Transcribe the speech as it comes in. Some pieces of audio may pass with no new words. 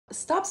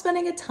Stop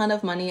spending a ton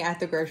of money at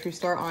the grocery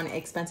store on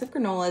expensive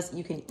granolas.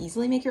 You can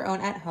easily make your own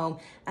at home,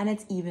 and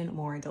it's even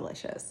more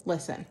delicious.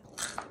 Listen.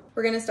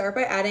 We're gonna start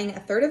by adding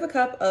 1/3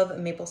 cup of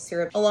maple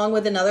syrup along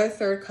with another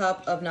 1/3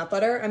 cup of nut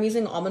butter. I'm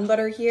using almond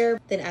butter here.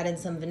 Then add in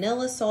some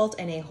vanilla, salt,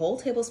 and a whole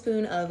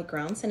tablespoon of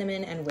ground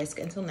cinnamon and whisk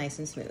until nice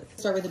and smooth.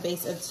 Start with a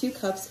base of 2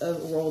 cups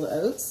of rolled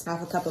oats,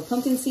 1/2 cup of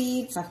pumpkin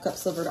seeds, 1/2 cup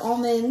slivered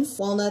almonds,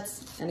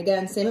 walnuts, and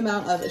again, same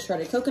amount of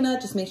shredded coconut.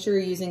 Just make sure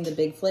you're using the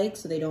big flakes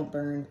so they don't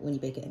burn when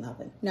you bake it in the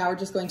oven. Now we're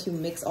just going to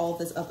mix all of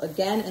this up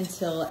again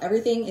until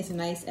everything is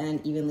nice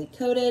and evenly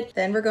coated.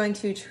 Then we're going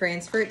to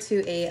transfer it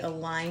to a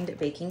lined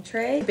baking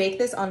tray. Bake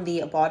this on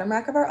the bottom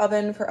rack of our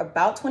oven for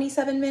about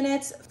 27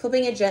 minutes,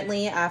 flipping it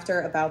gently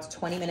after about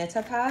 20 minutes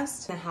have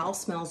passed. The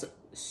house smells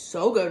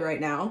so good right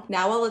now.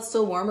 Now while it's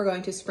still warm, we're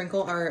going to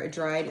sprinkle our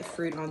dried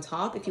fruit on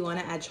top. If you want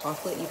to add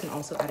chocolate, you can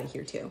also add it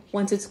here too.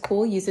 Once it's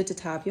cool, use it to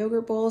top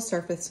yogurt bowls,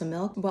 serve with some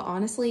milk. But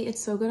honestly,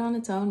 it's so good on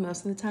its own.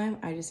 Most of the time,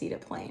 I just eat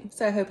it plain.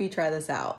 So I hope you try this out.